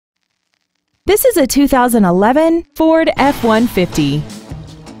This is a 2011 Ford F-150.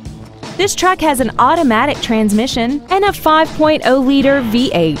 This truck has an automatic transmission and a 5.0-liter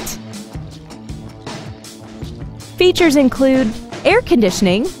V8. Features include air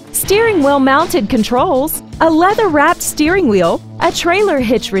conditioning, steering wheel mounted controls, a leather-wrapped steering wheel, a trailer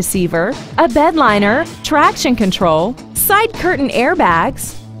hitch receiver, a bed liner, traction control, side curtain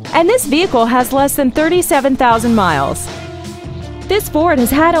airbags, and this vehicle has less than 37,000 miles. This Ford has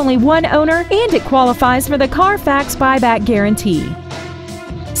had only one owner and it qualifies for the Carfax buyback guarantee.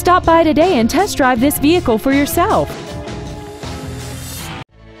 Stop by today and test drive this vehicle for yourself.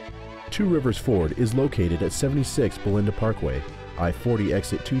 Two Rivers Ford is located at 76 Belinda Parkway, I-40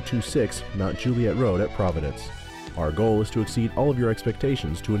 exit 226 Mount Juliet Road at Providence. Our goal is to exceed all of your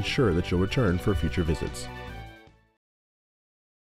expectations to ensure that you'll return for future visits.